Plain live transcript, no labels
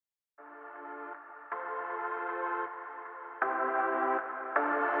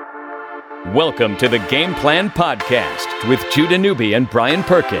Welcome to the Game Plan Podcast with Judah Newby and Brian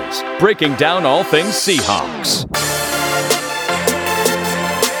Perkins, breaking down all things Seahawks.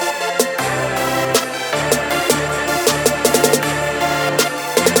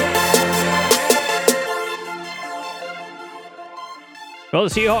 Well, the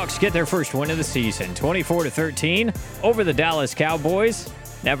Seahawks get their first win of the season, 24-13 over the Dallas Cowboys.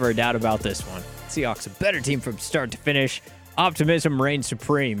 Never a doubt about this one. Seahawks a better team from start to finish. Optimism reigns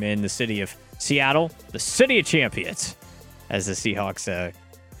supreme in the city of Seattle, the city of champions, as the Seahawks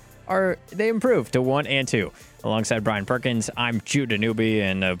they improved to 1-2. Alongside Brian Perkins, I'm Judah Newby,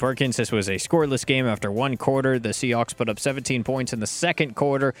 and Perkins, this was a scoreless game after one quarter. The Seahawks put up 17 points in the second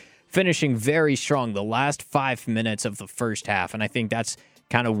quarter, finishing very strong the last 5 minutes of the first half, and I think that's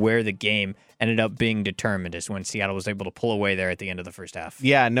kind of where the game ended up being determined, is when Seattle was able to pull away there at the end of the first half.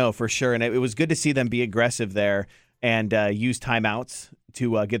 Yeah, no, for sure, and it was good to see them be aggressive there and use timeouts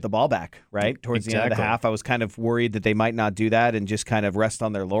to get the ball back, right? Towards the end of the half, I was kind of worried that they might not do that and just kind of rest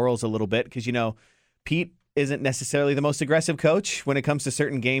on their laurels a little bit because, Pete isn't necessarily the most aggressive coach when it comes to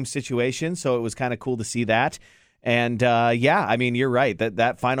certain game situations, so it was kind of cool to see that. And, you're right.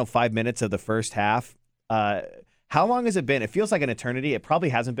 That final 5 minutes of the first half, how long has it been? It feels like an eternity. It probably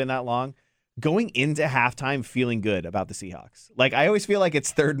hasn't been that long. Going into halftime feeling good about the Seahawks. Like, I always feel like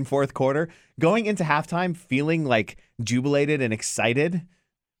it's third and fourth quarter. Going into halftime feeling, like, jubilated and excited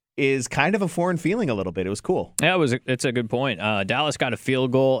is kind of a foreign feeling a little bit. It was cool. Yeah, it's a good point. Dallas got a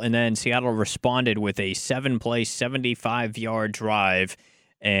field goal, and then Seattle responded with a 7-play, 75-yard drive.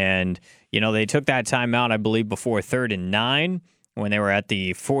 And, they took that timeout, I believe, before 3rd and 9 when they were at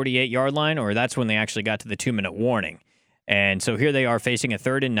the 48-yard line, or that's when they actually got to the 2-minute warning. And so here they are facing a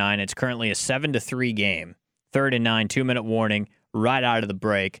 3rd and 9. It's currently a 7-3 game. 3rd and 9, 2-minute warning, right out of the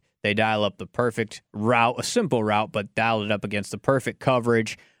break. They dial up the perfect route, a simple route, but dialed it up against the perfect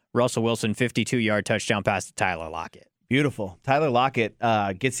coverage. Russell Wilson, 52-yard touchdown pass to Tyler Lockett. Beautiful. Tyler Lockett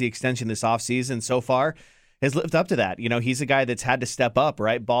gets the extension this offseason so far, has lived up to that. He's a guy that's had to step up,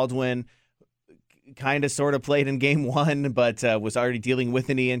 right? Baldwin kind of sort of played in game one, but was already dealing with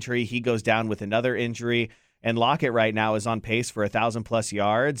a knee injury. He goes down with another injury. And Lockett right now is on pace for 1,000-plus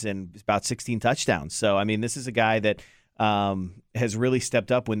yards and about 16 touchdowns. So, this is a guy that has really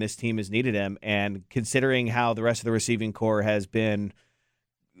stepped up when this team has needed him. And considering how the rest of the receiving core has been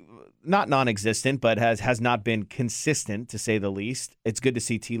not non-existent, but has not been consistent, to say the least, it's good to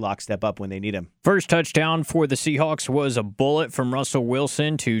see T-Lock step up when they need him. First touchdown for the Seahawks was a bullet from Russell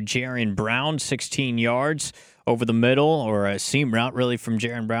Wilson to Jaron Brown, 16 yards. Over the middle, or a seam route, really, from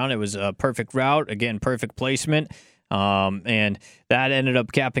Jaron Brown. It was a perfect route. Again, perfect placement. And that ended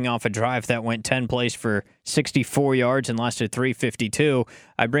up capping off a drive that went 10 plays for 64 yards and lasted 3:52.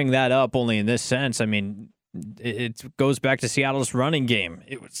 I bring that up only in this sense. It goes back to Seattle's running game.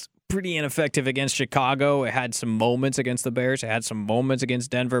 It was pretty ineffective against Chicago. It had some moments against the Bears. It had some moments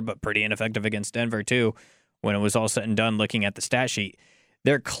against Denver, but pretty ineffective against Denver, too, when it was all said and done looking at the stat sheet.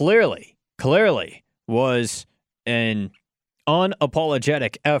 There clearly was an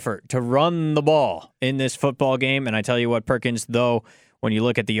unapologetic effort to run the ball in this football game. And I tell you what, Perkins, though, when you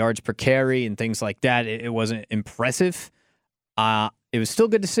look at the yards per carry and things like that, it wasn't impressive. It was still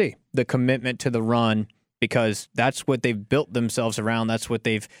good to see the commitment to the run because that's what they've built themselves around. That's what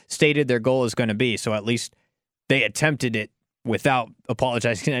they've stated their goal is going to be. So at least they attempted it without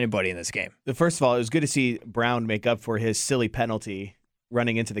apologizing to anybody in this game. First of all, it was good to see Brown make up for his silly penalty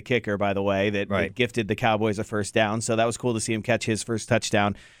running into the kicker, by the way, that gifted the Cowboys a first down. So that was cool to see him catch his first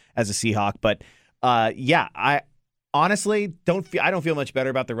touchdown as a Seahawk. But, I honestly I don't feel much better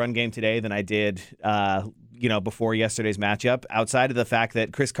about the run game today than I did, before yesterday's matchup, outside of the fact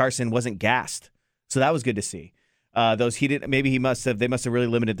that Chris Carson wasn't gassed. So that was good to see. They must have really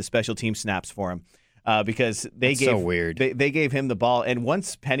limited the special team snaps for him. Because so weird. They gave him the ball, and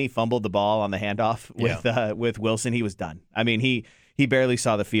once Penny fumbled the ball on the handoff with Wilson, he was done. He barely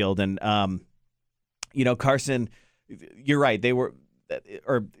saw the field, and Carson, you're right. It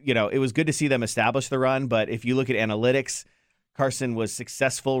was good to see them establish the run, but if you look at analytics, Carson was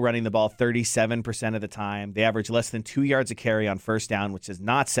successful running the ball 37% of the time. They averaged less than 2 yards a carry on first down, which does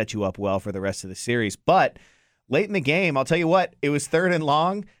not set you up well for the rest of the series. But late in the game, I'll tell you what, it was 3rd and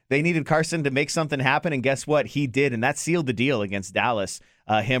long. They needed Carson to make something happen, and guess what? He did, and that sealed the deal against Dallas.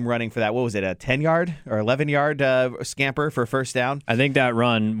 Him running for that, what was it, a 10-yard or 11-yard scamper for first down? I think that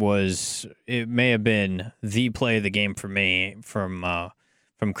run it may have been the play of the game for me from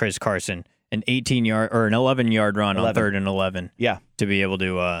Chris Carson. An 18-yard or an 11-yard run 11. On 3rd and 11. Yeah. To be able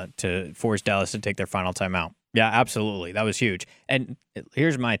to force Dallas to take their final timeout. Yeah, absolutely. That was huge. And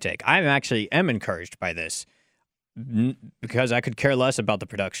here's my take. I am encouraged by this because I could care less about the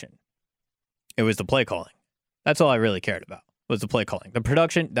production. It was the play calling. That's all I really cared about, was the play calling. The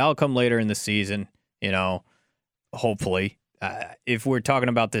production, that'll come later in the season, hopefully. If we're talking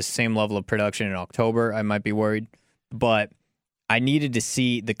about this same level of production in October, I might be worried. But I needed to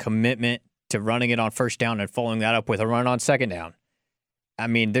see the commitment to running it on first down and following that up with a run on second down. I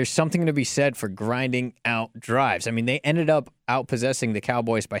mean, there's something to be said for grinding out drives. I mean, they ended up outpossessing the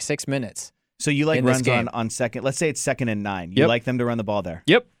Cowboys by 6 minutes. So you like runs on second, let's say it's 2nd and 9. You like them to run the ball there?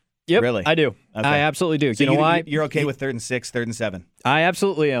 Yep. Really? I do. Okay. I absolutely do. So you know why? You're okay with 3rd and 6, 3rd and 7? I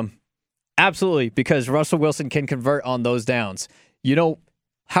absolutely am. Absolutely, because Russell Wilson can convert on those downs.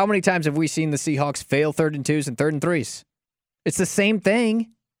 How many times have we seen the Seahawks fail 3rd and 2s and 3rd and 3s? It's the same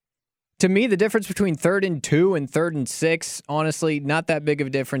thing. To me, the difference between 3rd and 2 and 3rd and 6, honestly, not that big of a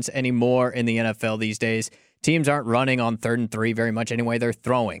difference anymore in the NFL these days. Teams aren't running on 3rd and 3 very much anyway. They're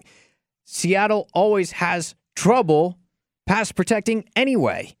throwing. Seattle always has trouble pass protecting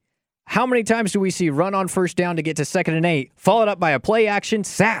anyway. How many times do we see run on first down to get to 2nd and 8, followed up by a play action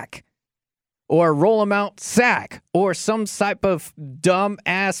sack, or roll them out sack, or some type of dumb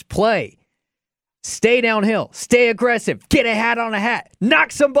ass play? Stay downhill, stay aggressive, get a hat on a hat,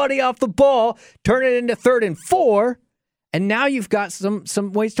 knock somebody off the ball, turn it into 3rd and 4, and now you've got some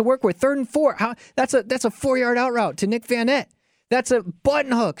ways to work with. 3rd and 4, that's a 4-yard out route to Nick Vannett. That's a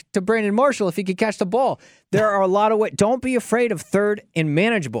button hook to Brandon Marshall if he could catch the ball. There are a lot of ways. Don't be afraid of 3rd and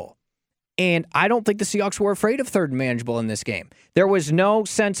manageable. And I don't think the Seahawks were afraid of 3rd and manageable in this game. There was no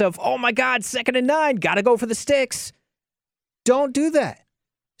sense of, oh my God, 2nd and 9, got to go for the sticks. Don't do that.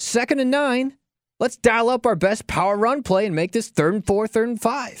 2nd and 9, let's dial up our best power run play and make this 3rd and 4, 3rd and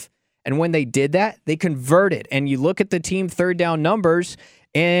 5. And when they did that, they converted. And you look at the team 3rd down numbers,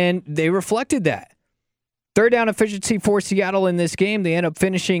 and they reflected that. 3rd down efficiency for Seattle in this game. They end up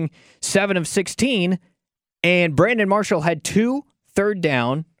finishing 7 of 16. And Brandon Marshall had 2 3rd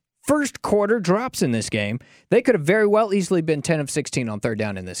down first quarter drops in this game. They could have very well easily been 10 of 16 on 3rd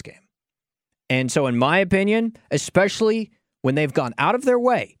down in this game. And so in my opinion, especially when they've gone out of their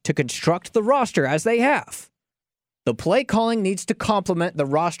way to construct the roster as they have, the play calling needs to complement the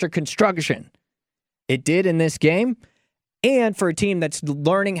roster construction. It did in this game, and for a team that's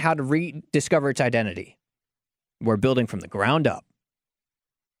learning how to rediscover its identity. We're building from the ground up.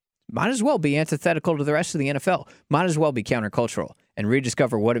 Might as well be antithetical to the rest of the NFL. Might as well be countercultural and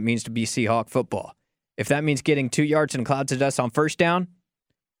rediscover what it means to be Seahawk football. If that means getting 2 yards and clouds of dust on first down,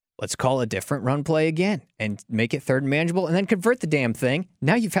 let's call a different run play again and make it 3rd and manageable and then convert the damn thing.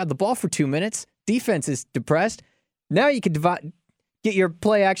 Now you've had the ball for 2 minutes. Defense is depressed. Now you can get your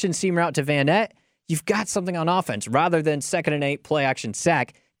play action seam route to Vannett. You've got something on offense rather than 2nd and 8 play action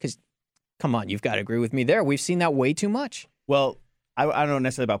sack. Because, come on, you've got to agree with me there. We've seen that way too much. Well, I don't know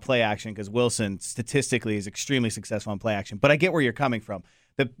necessarily about play action because Wilson statistically is extremely successful in play action, but I get where you're coming from.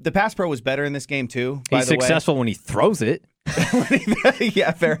 The pass pro was better in this game too. He's successful when he throws it.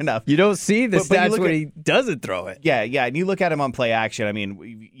 Yeah, fair enough. You don't see the stats when he doesn't throw it. Yeah, and you look at him on play action. I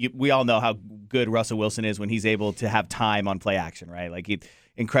mean, we all know how good Russell Wilson is when he's able to have time on play action, right? Like, he's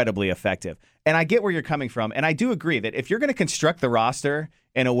incredibly effective. And I get where you're coming from, and I do agree that if you're going to construct the roster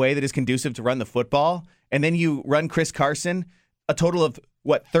in a way that is conducive to run the football, and then you run Chris Carson a total of,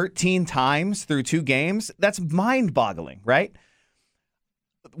 13 times through 2 games? That's mind-boggling, right?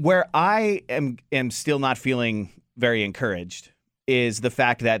 Where I am still not feeling very encouraged is the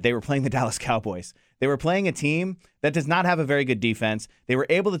fact that they were playing the Dallas Cowboys. They were playing a team that does not have a very good defense. They were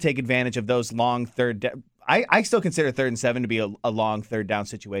able to take advantage of those long I still consider 3rd and 7 to be a long 3rd down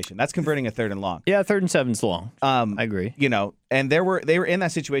situation. That's converting a 3rd and long. Yeah, 3rd and 7's long. I agree. And they were in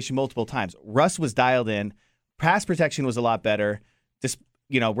that situation multiple times. Russ was dialed in. Pass protection was a lot better.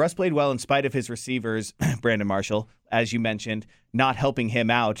 Russ played well in spite of his receivers, Brandon Marshall, as you mentioned, not helping him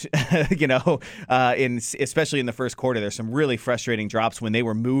out, especially in the first quarter. There's some really frustrating drops when they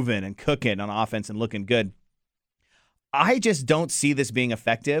were moving and cooking on offense and looking good. I just don't see this being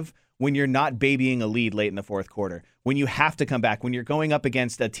effective when you're not babying a lead late in the fourth quarter, when you have to come back, when you're going up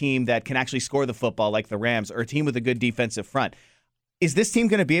against a team that can actually score the football like the Rams or a team with a good defensive front. Is this team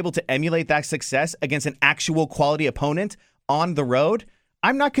going to be able to emulate that success against an actual quality opponent on the road?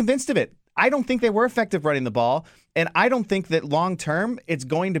 I'm not convinced of it. I don't think they were effective running the ball, and I don't think that long-term it's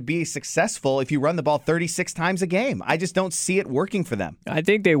going to be successful if you run the ball 36 times a game. I just don't see it working for them. I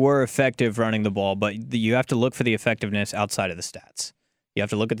think they were effective running the ball, but you have to look for the effectiveness outside of the stats. You have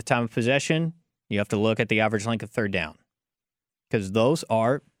to look at the time of possession. You have to look at the average length of 3rd down, because those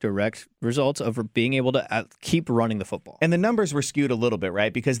are direct results of being able to keep running the football. And the numbers were skewed a little bit,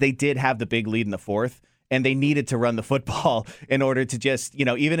 right? Because they did have the big lead in the fourth, and they needed to run the football in order to just,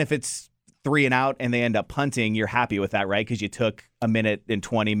 even if it's 3 and out and they end up punting, you're happy with that, right? Because you took a minute and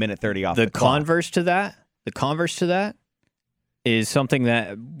 20, minute 30 off the clock. The converse to that is something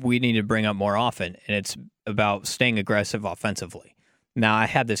that we need to bring up more often, and it's about staying aggressive offensively. Now, I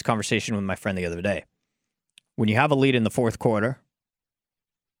had this conversation with my friend the other day. When you have a lead in the fourth quarter,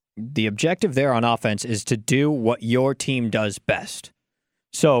 the objective there on offense is to do what your team does best.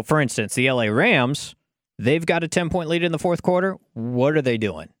 So, for instance, the LA Rams, they've got a 10-point lead in the fourth quarter. What are they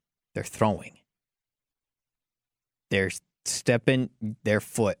doing? They're throwing. They're stepping their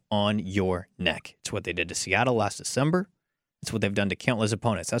foot on your neck. It's what they did to Seattle last December. It's what they've done to countless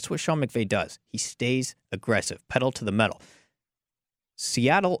opponents. That's what Sean McVay does. He stays aggressive, pedal to the metal.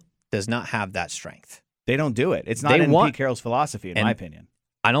 Seattle does not have that strength. They don't do it. It's not in Pete Carroll's philosophy, in my opinion.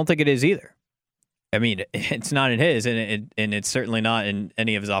 I don't think it is either. I mean, it's not in his, and it's certainly not in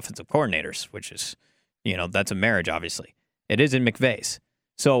any of his offensive coordinators, which is, that's a marriage, obviously. It is in McVay's.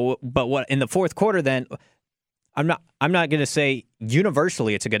 So, but what in the fourth quarter then, I'm not going to say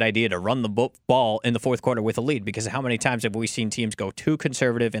universally it's a good idea to run the ball in the fourth quarter with a lead, because how many times have we seen teams go too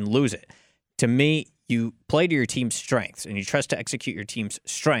conservative and lose it? To me, you play to your team's strengths, and you trust to execute your team's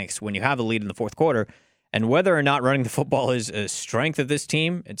strengths when you have a lead in the fourth quarter. And whether or not running the football is a strength of this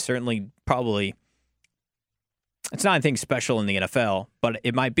team, it's certainly probably, it's not anything special in the NFL, but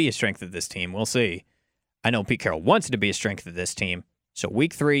it might be a strength of this team. We'll see. I know Pete Carroll wants it to be a strength of this team. So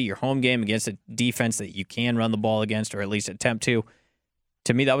week 3, your home game against a defense that you can run the ball against, or at least attempt to.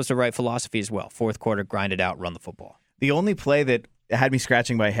 To me, that was the right philosophy as well. Fourth quarter, grind it out, run the football. The only play that had me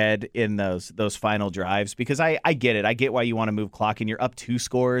scratching my head in those final drives, because I get it. I get why you want to move clock, and you're up 2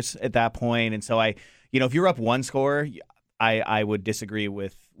 scores at that point. And so if you're up 1 score, I would disagree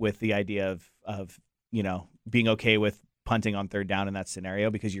with the idea of being okay with punting on third down in that scenario,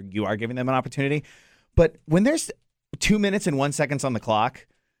 because you are giving them an opportunity. But when there's 2 minutes and 1 second on the clock,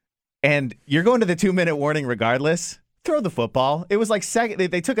 and you're going to the 2-minute warning regardless, throw the football. It was like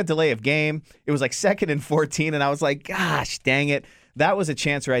they took a delay of game. It was like 2nd and 14, and I was like, gosh, dang it. That was a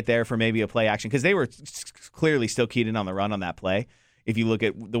chance right there for maybe a play action, because they were clearly still keyed in on the run on that play. If you look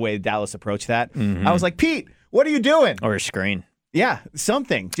at the way Dallas approached that, I was like, Pete, what are you doing? Or a screen. Yeah,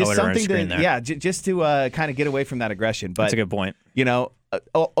 something. Just something to just to kind of get away from that aggression. But that's a good point.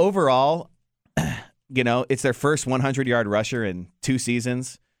 Overall, it's their first 100-yard rusher in 2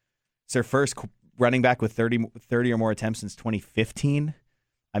 seasons. It's their first running back with 30 or more attempts since 2015.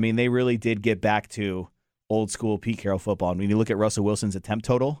 I mean, they really did get back to old school Pete Carroll football. And when you look at Russell Wilson's attempt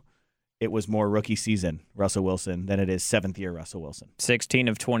total, it was more rookie season Russell Wilson than it is 7th-year Russell Wilson. 16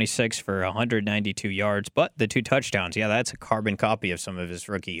 of 26 for 192 yards, but the 2 touchdowns. Yeah, that's a carbon copy of some of his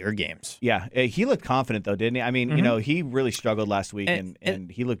rookie year games. Yeah, he looked confident, though, didn't he? I mean, he really struggled last week,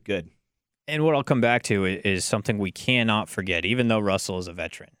 and he looked good. And what I'll come back to is something we cannot forget, even though Russell is a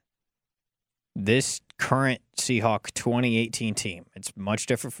veteran. This current Seahawk 2018 team, it's much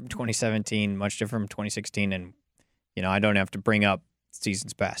different from 2017, much different from 2016, and I don't have to bring up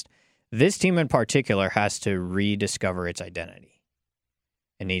seasons past. This team in particular has to rediscover its identity.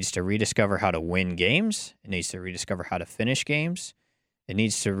 It needs to rediscover how to win games. It needs to rediscover how to finish games. It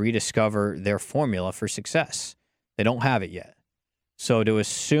needs to rediscover their formula for success. They don't have it yet. So to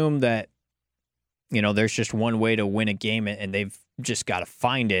assume that, there's just one way to win a game and they've just got to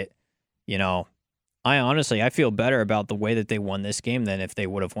find it, I feel better about the way that they won this game than if they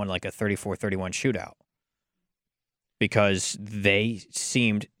would have won like a 34-31 shootout. Because they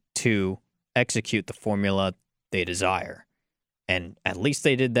seemed to execute the formula they desire. And at least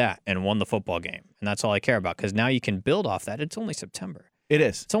they did that and won the football game. And that's all I care about, because now you can build off that. It's only September. It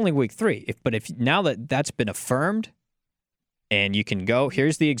is. It's only week 3. If now that that's been affirmed and you can go,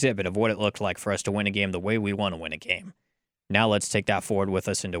 here's the exhibit of what it looked like for us to win a game the way we want to win a game. Now let's take that forward with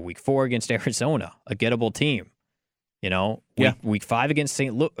us into week 4 against Arizona, a gettable team. Week 5 against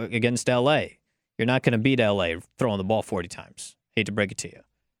LA. You're not going to beat LA throwing the ball 40 times. Hate to break it to you.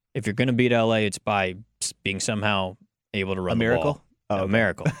 If you're going to beat LA, it's by being somehow able to run the ball. A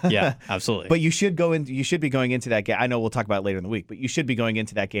miracle. Yeah, absolutely. But you should be going into that game. I know we'll talk about it later in the week, but you should be going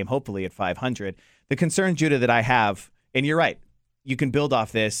into that game hopefully at 500. The concern, Judah, that I have, and you're right, you can build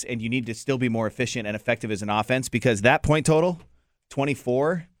off this, and you need to still be more efficient and effective as an offense, because that point total,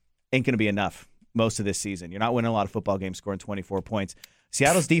 24, ain't going to be enough most of this season. You're not winning a lot of football games scoring 24 points.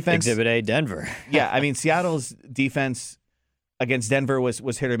 Seattle's defense. Exhibit A, Denver. Yeah, I mean, Seattle's defense against Denver was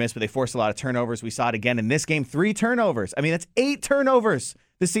hit or miss, but they forced a lot of turnovers. We saw it again in this game, 3 turnovers. I mean, that's 8 turnovers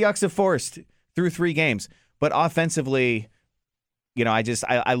the Seahawks have forced through 3 games. But offensively,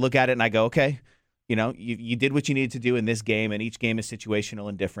 I look at it and I go, okay, you did what you needed to do in this game, and each game is situational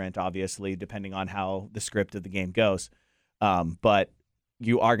and different, obviously, depending on how the script of the game goes. But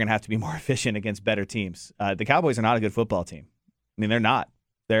you are going to have to be more efficient against better teams. The Cowboys are not a good football team. I mean, they're not.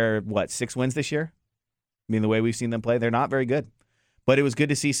 They're, 6 wins this year? I mean, the way we've seen them play, they're not very good. But it was good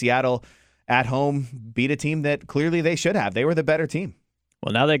to see Seattle at home beat a team that clearly they should have. They were the better team.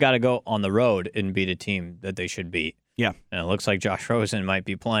 Well, now they got to go on the road and beat a team that they should beat. Yeah. And it looks like Josh Rosen might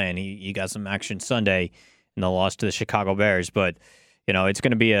be playing. He got some action Sunday in the loss to the Chicago Bears. But, it's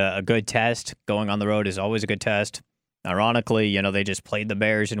going to be a good test. Going on the road is always a good test. Ironically, they just played the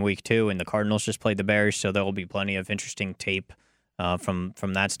Bears in week 2, and the Cardinals just played the Bears, so there will be plenty of interesting tape from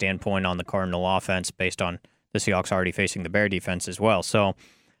that standpoint on the Cardinal offense based on the Seahawks already facing the Bear defense as well. So,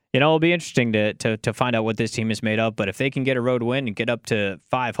 it'll be interesting to find out what this team is made of, but if they can get a road win and get up to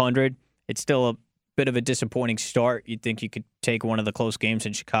 500, it's still a bit of a disappointing start. You'd think you could take one of the close games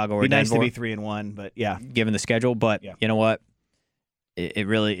in Chicago or Denver. It'd be nice Denver, to be 3-1, but yeah. Given the schedule, but yeah. You know what? It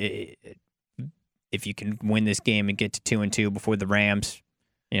really... if you can win this game and get to 2-2 before the Rams,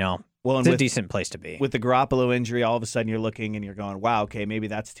 it's a decent place to be. With the Garoppolo injury, all of a sudden you're looking and you're going, wow, okay, maybe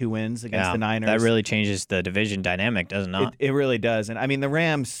that's 2 wins against the Niners. That really changes the division dynamic, does it not? It really does. And I mean, the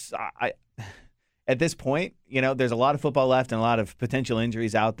Rams, at this point, there's a lot of football left and a lot of potential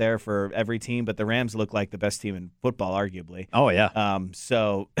injuries out there for every team, but the Rams look like the best team in football, arguably. Oh, yeah.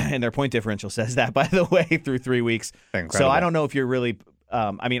 And their point differential says that, by the way, through 3 weeks. Incredible. So I don't know if you're really...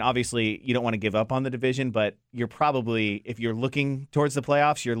 obviously, you don't want to give up on the division, but you're probably, if you're looking towards the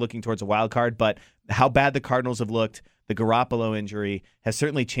playoffs, you're looking towards a wild card. But how bad the Cardinals have looked, the Garoppolo injury has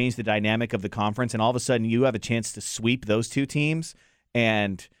certainly changed the dynamic of the conference. And all of a sudden, you have a chance to sweep those 2 teams.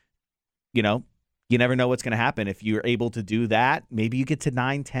 And, you never know what's going to happen. If you're able to do that, maybe you get to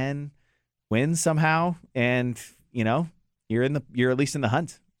 9-10 wins somehow. And, you're at least in the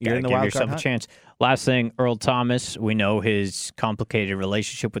hunt. You're in the wild card hunt. A chance. Last thing, Earl Thomas, we know his complicated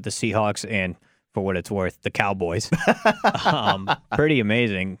relationship with the Seahawks and, for what it's worth, the Cowboys. Pretty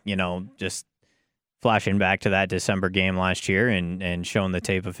amazing, just flashing back to that December game last year and showing the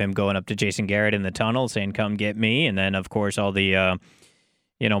tape of him going up to Jason Garrett in the tunnel saying, come get me. And then, of course, all the,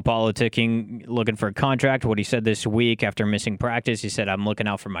 politicking, looking for a contract. What he said this week after missing practice, he said, I'm looking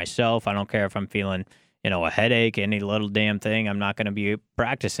out for myself. I don't care if I'm feeling a headache, any little damn thing, I'm not going to be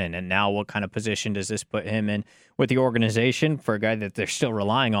practicing. And now what kind of position does this put him in with the organization for a guy that they're still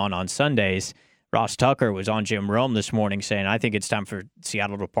relying on Sundays? Ross Tucker was on Jim Rome this morning saying, I think it's time for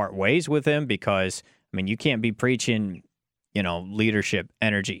Seattle to part ways with him because, you can't be preaching, leadership,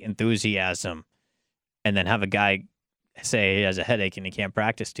 energy, enthusiasm, and then have a guy say he has a headache and he can't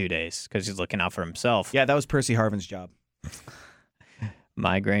practice 2 days because he's looking out for himself. Yeah, that was Percy Harvin's job.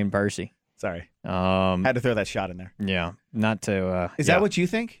 Migraine Percy. Sorry. Had to throw that shot in there. Yeah. Not to... Is that what you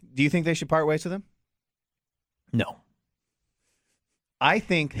think? Do you think they should part ways with him? No. I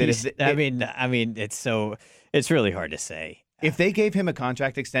think that it's really hard to say. If they gave him a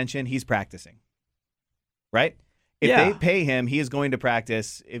contract extension, he's practicing. Right? If they pay him, he is going to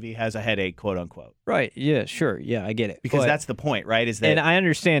practice if he has a headache, quote unquote. Right. Yeah, sure. Yeah, I get it. Because that's the point, right? Is that... And I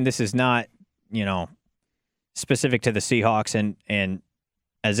understand this is not, specific to the Seahawks and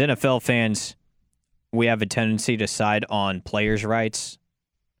as NFL fans, we have a tendency to side on players' rights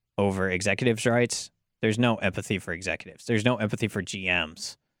over executives' rights. There's no empathy for executives. There's no empathy for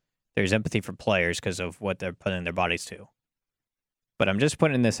GMs. There's empathy for players because of what they're putting their bodies to. But I'm just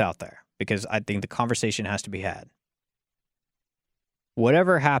putting this out there because I think the conversation has to be had.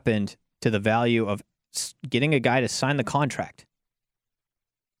 Whatever happened to the value of getting a guy to sign the contract?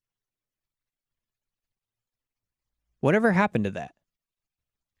 Whatever happened to that?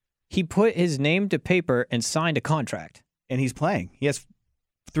 He put his name to paper and signed a contract. And he's playing. He has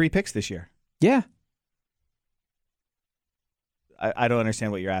 3 picks this year. Yeah. I don't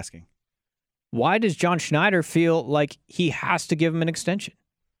understand what you're asking. Why does John Schneider feel like he has to give him an extension?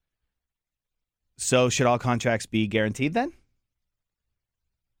 So should all contracts be guaranteed then?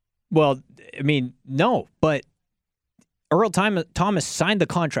 Well, no, but Earl Thomas signed the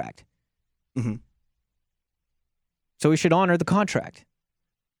contract. Mm-hmm. So we should honor the contract.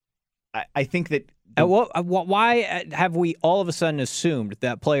 I think that... Why have we all of a sudden assumed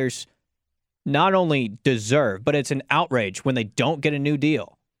that players not only deserve, but it's an outrage when they don't get a new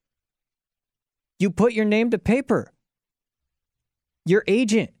deal? You put your name to paper. Your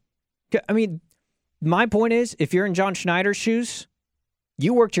agent. My point is, if you're in John Schneider's shoes,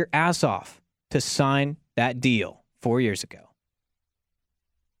 you worked your ass off to sign that deal 4 years ago.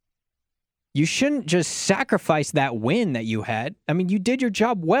 You shouldn't just sacrifice that win that you had. You did your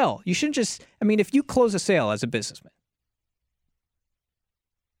job well. You shouldn't just, if you close a sale as a businessman,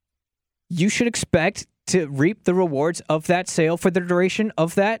 you should expect to reap the rewards of that sale for the duration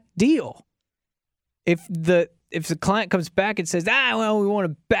of that deal. If the if the client comes back and says, we want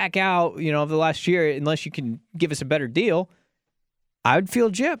to back out, of the last year unless you can give us a better deal, I would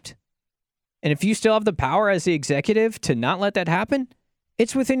feel gypped. And if you still have the power as the executive to not let that happen,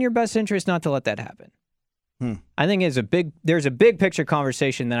 it's within your best interest not to let that happen. I think there's a big picture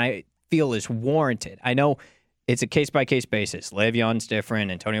conversation that I feel is warranted. I know it's a case-by-case basis. Le'Veon's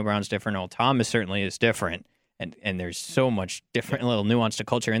different, Antonio Brown's different, Earl Thomas certainly is different, and there's so much different little nuance to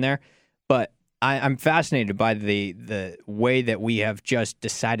culture in there. But I'm fascinated by the way that we have just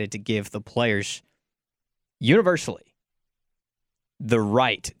decided to give the players universally the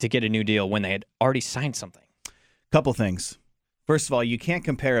right to get a new deal when they had already signed something. Couple things. First of all, you can't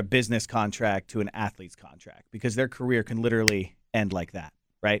compare a business contract to an athlete's contract because their career can literally end like that,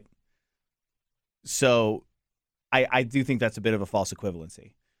 right? So I do think that's a bit of a false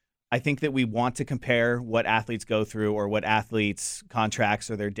equivalency. I think that we want to compare what athletes go through or what athletes' contracts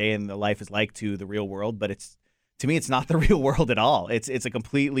or their day in the life is like to the real world, but to me, it's not the real world at all. It's a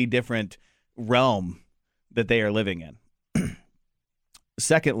completely different realm that they are living in.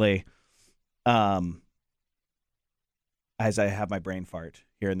 Secondly, as I have my brain fart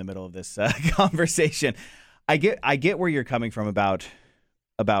here in the middle of this conversation, I get where you're coming from about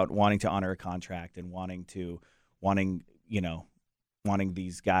wanting to honor a contract and wanting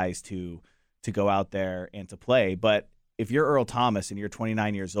these guys to go out there and to play. But if you're Earl Thomas and you're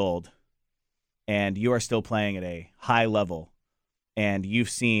 29 years old and you are still playing at a high level and you've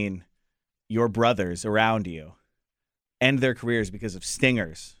seen your brothers around you end their careers because of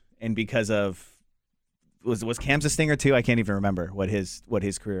stingers and because of was Cam's a stinger too? I can't even remember what his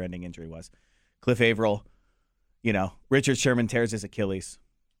career-ending injury was. Cliff Averill, Richard Sherman tears his Achilles.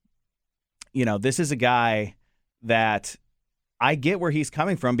 This is a guy that I get where he's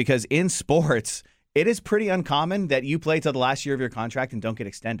coming from because in sports, it is pretty uncommon that you play till the last year of your contract and don't get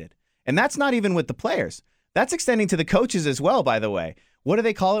extended. And that's not even with the players. That's extending to the coaches as well, by the way. What do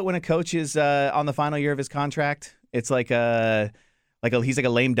they call it when a coach is on the final year of his contract? It's he's like a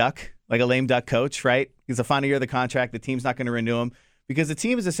lame duck coach, right? He's the final year of the contract. The team's not going to renew him because the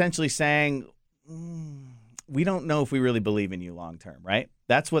team is essentially saying, we don't know if we really believe in you long term, right?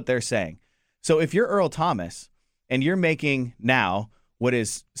 That's what they're saying. So if you're Earl Thomas and you're making now what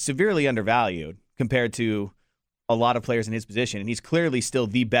is severely undervalued compared to a lot of players in his position, and he's clearly still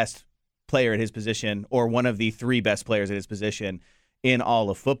the best player at his position or one of the three best players at his position in all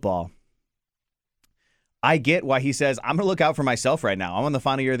of football, I get why he says, I'm going to look out for myself right now. I'm on the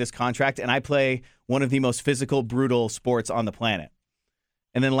final year of this contract, and I play one of the most physical, brutal sports on the planet.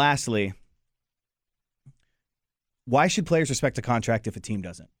 And then lastly, why should players respect a contract if a team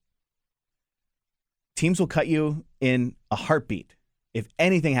doesn't? Teams will cut you in a heartbeat if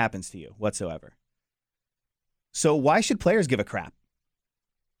anything happens to you whatsoever. So why should players give a crap?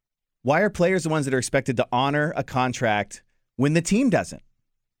 Why are players the ones that are expected to honor a contract when the team doesn't?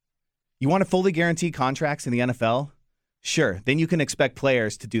 You want to fully guarantee contracts in the NFL? Sure, then you can expect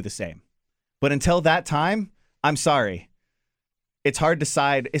players to do the same. But until that time, I'm sorry. It's hard to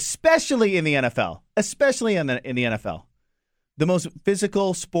decide, especially in the NFL. Especially in the NFL. The most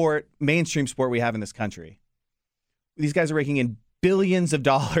physical sport, mainstream sport we have in this country. These guys are raking in billions of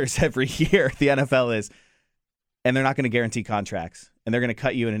dollars every year, the NFL is. And they're not going to guarantee contracts. And they're going to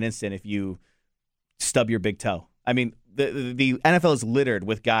cut you in an instant if you stub your big toe. I mean, the NFL is littered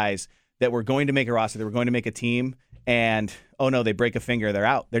with guys that were going to make a roster, they were going to make a team, and, oh no, they break a finger, they're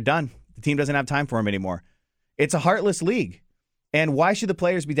out. They're done. The team doesn't have time for them anymore. It's a heartless league. And why should the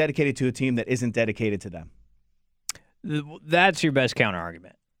players be dedicated to a team that isn't dedicated to them? That's your best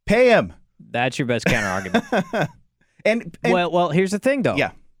counter-argument. Pay him. That's your best counter-argument. and well, here's the thing, though.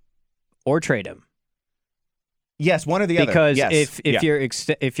 Yeah. Or trade him. Yes, one or the other. Because yes.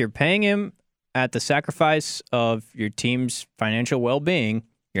 if you're paying him at the sacrifice of your team's financial well-being,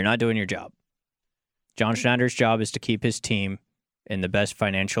 you're not doing your job. John Schneider's job is to keep his team in the best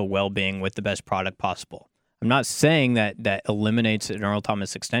financial well-being with the best product possible. I'm not saying that eliminates an Earl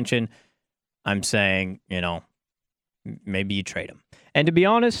Thomas extension. I'm saying, maybe you trade him. And to be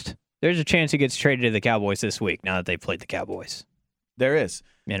honest, there's a chance he gets traded to the Cowboys this week now that they played the Cowboys. There is.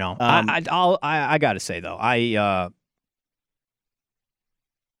 I got to say, though,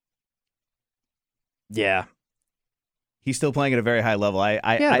 yeah. He's still playing at a very high level.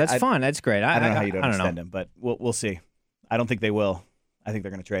 That's fine. That's great. I don't know how you don't extend him, but we'll see. I don't think they will. I think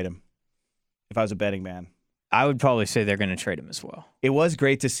they're going to trade him. If I was a betting man, I would probably say they're going to trade him as well. It was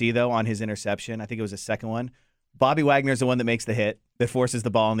great to see, though, on his interception. I think it was the second one. Bobby Wagner's the one that makes the hit, that forces the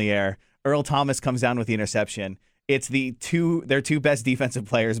ball in the air. Earl Thomas comes down with the interception. It's their two best defensive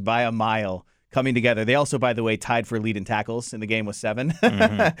players by a mile coming together. They also, by the way, tied for lead in tackles in the game with 7.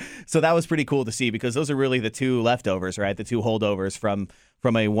 So that was pretty cool to see because those are really the two leftovers, right? The two holdovers from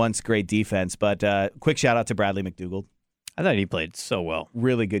a once great defense. But quick shout out to Bradley McDougald. I thought he played so well.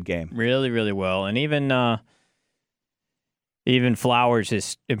 Really good game. Really, really well. And even Flowers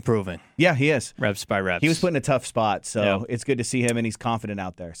is improving. Yeah, he is. Reps by reps. He was put in a tough spot, so It's good to see him, and he's confident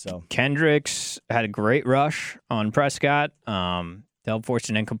out there. So Kendricks had a great rush on Prescott. They'll force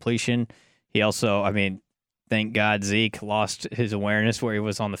an incompletion. He also, thank God Zeke lost his awareness where he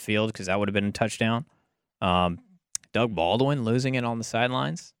was on the field because that would have been a touchdown. Doug Baldwin losing it on the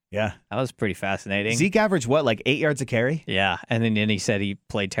sidelines. Yeah. That was pretty fascinating. Zeke averaged what, like 8 yards a carry? Yeah, and then he said he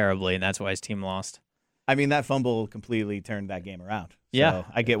played terribly, and that's why his team lost. That fumble completely turned that game around. So yeah.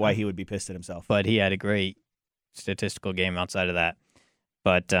 I get why he would be pissed at himself. But he had a great statistical game outside of that.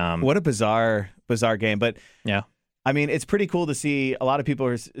 But what a bizarre game. But yeah. It's pretty cool to see. A lot of people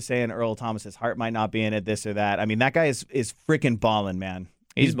are saying Earl Thomas's heart might not be in it, this or that. That guy is freaking balling, man.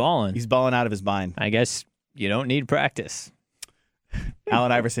 He's balling. He's balling out of his mind. I guess you don't need practice.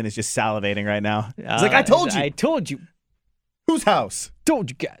 Allen Iverson is just salivating right now. He's like, I told you. I told you. Whose house? Told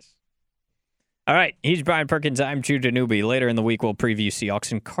you guys. All right. He's Brian Perkins. I'm Judah Newby. Later in the week, we'll preview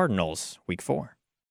Seahawks and Cardinals, Week 4.